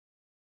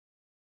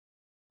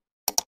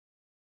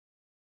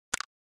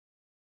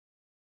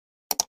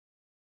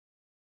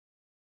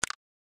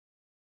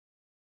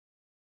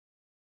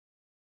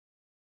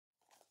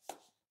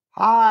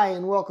Hi,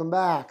 and welcome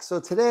back. So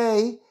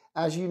today,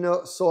 as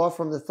you saw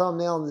from the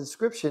thumbnail and the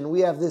description,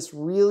 we have this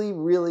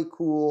really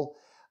cool,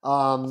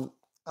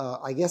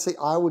 I guess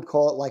I would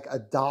call it like a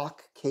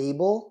dock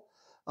cable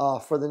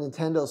for the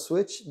Nintendo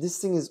Switch. This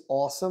thing is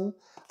awesome.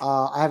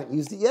 I haven't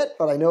used it yet,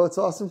 but I know it's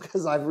awesome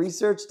because I've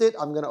researched it.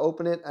 I'm going to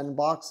open it and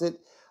unbox it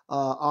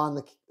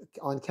on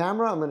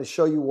camera. I'm going to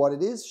show you what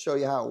it is, show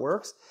you how it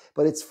works.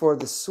 But it's for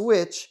the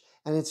Switch,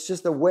 and it's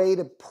just a way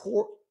to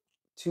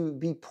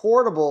be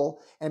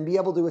portable and be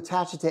able to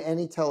attach it to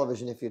any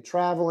television. If you're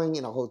traveling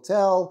in a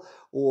hotel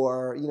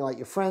or at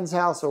your friend's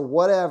house or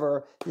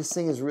whatever, this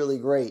thing is really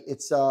great.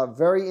 It's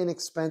very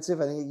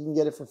inexpensive. I think you can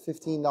get it for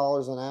 $15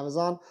 on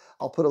Amazon.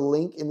 I'll put a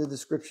link in the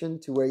description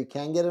to where you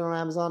can get it on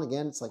Amazon.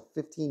 Again, it's like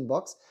 15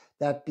 bucks.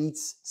 That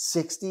beats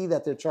 60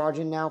 that they're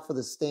charging now for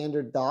the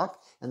standard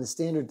dock. And the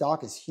standard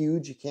dock is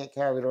huge. You can't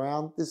carry it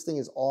around. This thing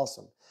is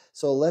awesome.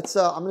 So let's,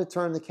 I'm going to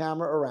turn the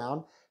camera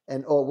around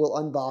and we'll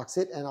unbox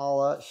it and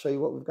I'll show you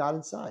what we've got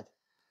inside.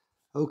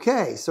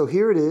 Okay, so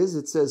here it is.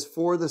 It says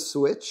for the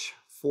Switch,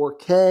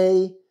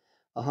 4K,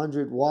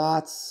 100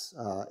 watts,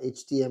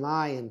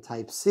 HDMI and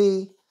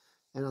Type-C.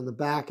 And on the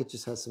back, it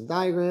just has some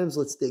diagrams.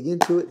 Let's dig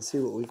into it and see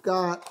what we've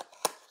got.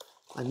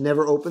 I've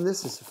never opened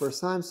this. It's the first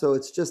time. So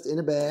it's just in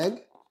a bag.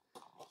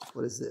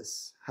 What is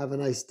this? Have a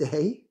nice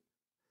day.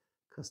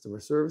 Customer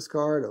service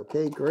card.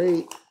 Okay,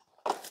 great.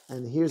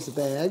 And here's the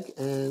bag.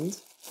 And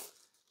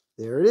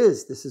there it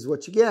is. This is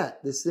what you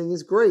get. This thing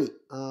is great.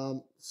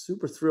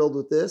 Super thrilled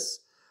with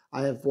this.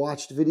 I have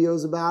watched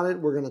videos about it.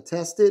 We're going to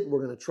test it.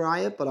 We're going to try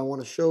it, but I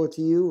want to show it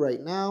to you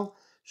right now,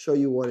 show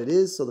you what it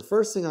is. So the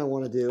first thing I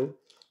want to do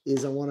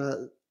is I want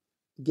to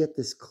get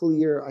this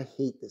clear, I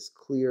hate this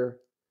clear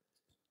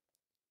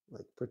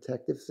like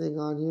protective thing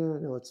on here.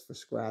 I know it's for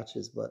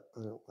scratches, but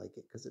I don't like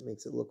it because it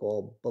makes it look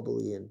all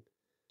bubbly and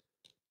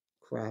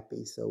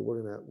crappy. So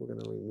we're gonna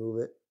remove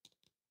it.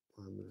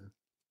 I'm gonna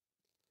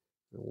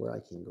know where I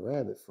can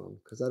grab it from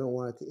because I don't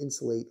want it to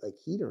insulate like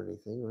heat or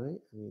anything, right?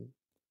 I mean,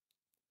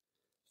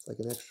 it's like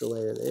an extra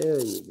layer. There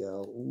you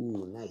go.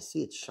 Ooh, nice.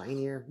 See, it's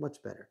shinier,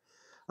 much better.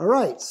 All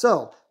right,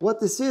 so what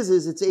this is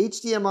it's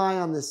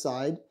HDMI on this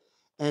side,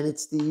 and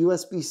it's the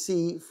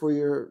USB-C for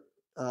your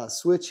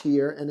switch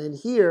here, and then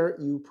here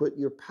you put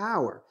your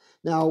power.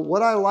 Now,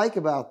 what I like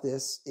about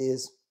this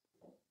is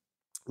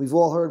we've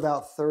all heard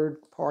about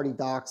third-party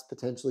docks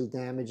potentially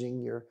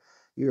damaging your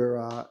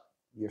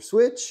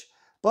Switch,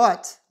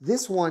 but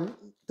this one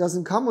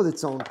doesn't come with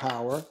its own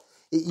power.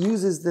 It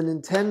uses the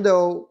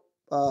Nintendo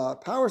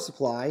power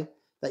supply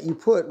that you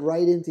put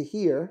right into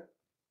here.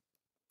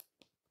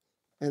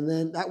 And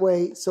then that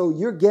way, so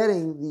you're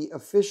getting the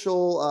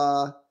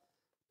official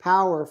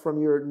power from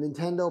your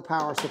Nintendo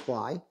power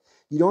supply.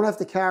 You don't have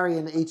to carry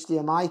an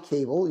HDMI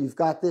cable. You've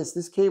got this.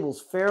 This cable's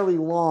fairly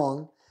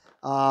long.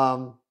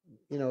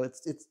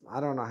 It's I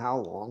don't know how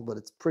long, but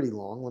it's pretty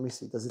long. Let me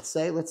see. Does it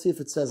say? Let's see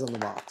if it says on the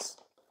box.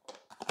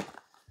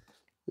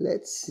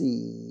 Let's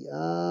see.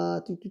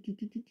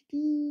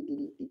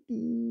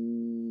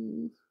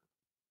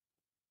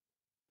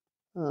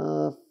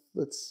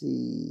 Let's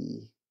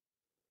see.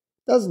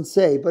 Doesn't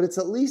say, but it's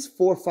at least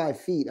 4 or 5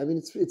 feet. I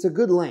mean, it's a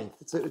good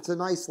length. It's a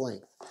nice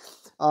length.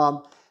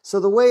 So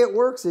the way it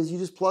works is you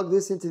just plug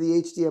this into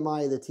the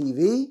HDMI of the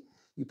TV.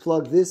 You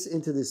plug this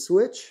into the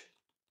Switch.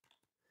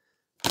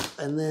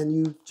 And then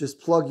you just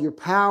plug your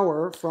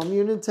power from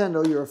your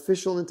Nintendo, your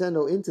official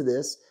Nintendo, into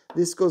this.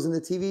 This goes in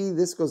the TV,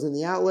 this goes in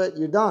the outlet,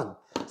 you're done.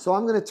 So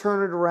I'm going to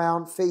turn it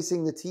around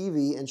facing the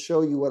TV and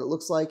show you what it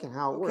looks like and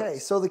how it works. Okay,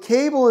 so the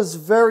cable is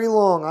very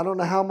long. I don't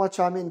know how much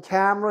I'm in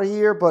camera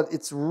here, but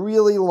it's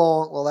really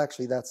long. Well,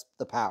 actually, that's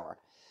the power.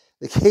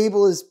 The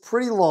cable is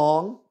pretty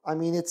long. I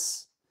mean,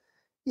 it's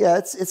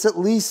at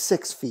least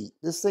 6 feet.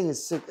 This thing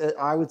is,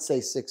 I would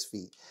say 6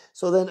 feet.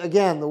 So then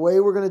again, the way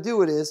we're going to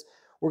do it is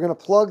we're going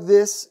to plug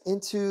this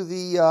into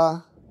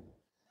the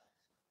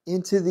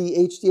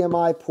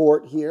HDMI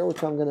port here,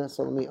 which I'm going to,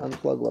 so let me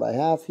unplug what I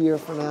have here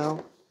for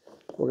now.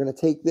 We're going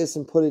to take this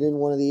and put it in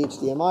one of the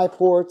HDMI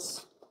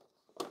ports.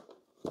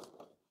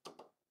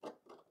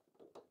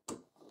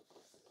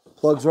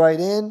 Plugs right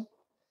in,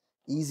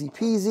 easy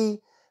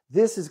peasy.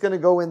 This is going to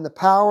go in the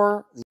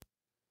power.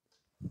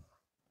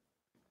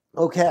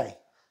 Okay,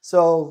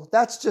 so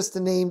that's just the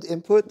named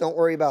input. Don't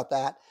worry about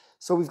that.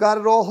 So we've got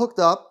it all hooked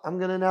up. I'm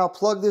going to now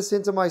plug this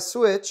into my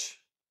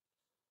Switch.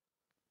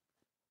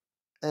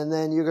 And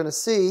then you're going to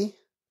see,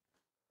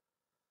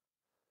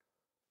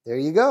 there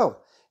you go.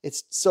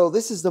 So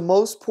this is the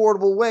most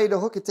portable way to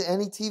hook it to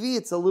any TV.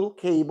 It's a little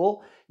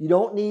cable. You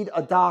don't need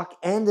a dock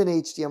and an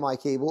HDMI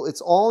cable.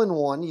 It's all in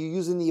one. You're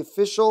using the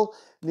official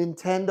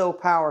Nintendo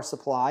power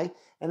supply.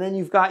 And then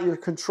you've got your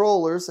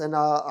controllers. And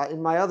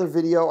in my other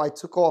video, I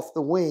took off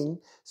the wing.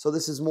 So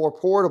this is more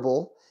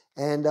portable.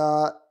 And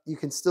you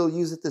can still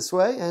use it this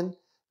way. And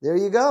there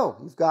you go.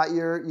 You've got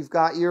your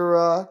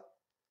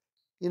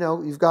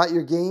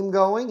game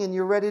going and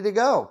you're ready to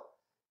go.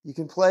 You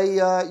can play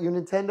your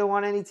Nintendo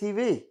on any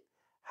TV.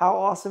 How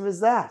awesome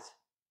is that?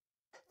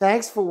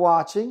 Thanks for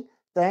watching.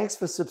 Thanks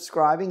for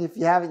subscribing. If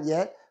you haven't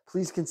yet,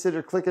 please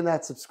consider clicking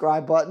that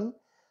subscribe button.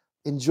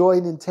 Enjoy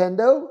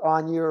Nintendo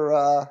on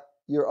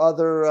your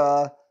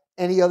other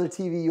any other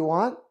TV you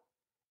want,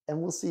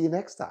 and we'll see you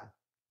next time.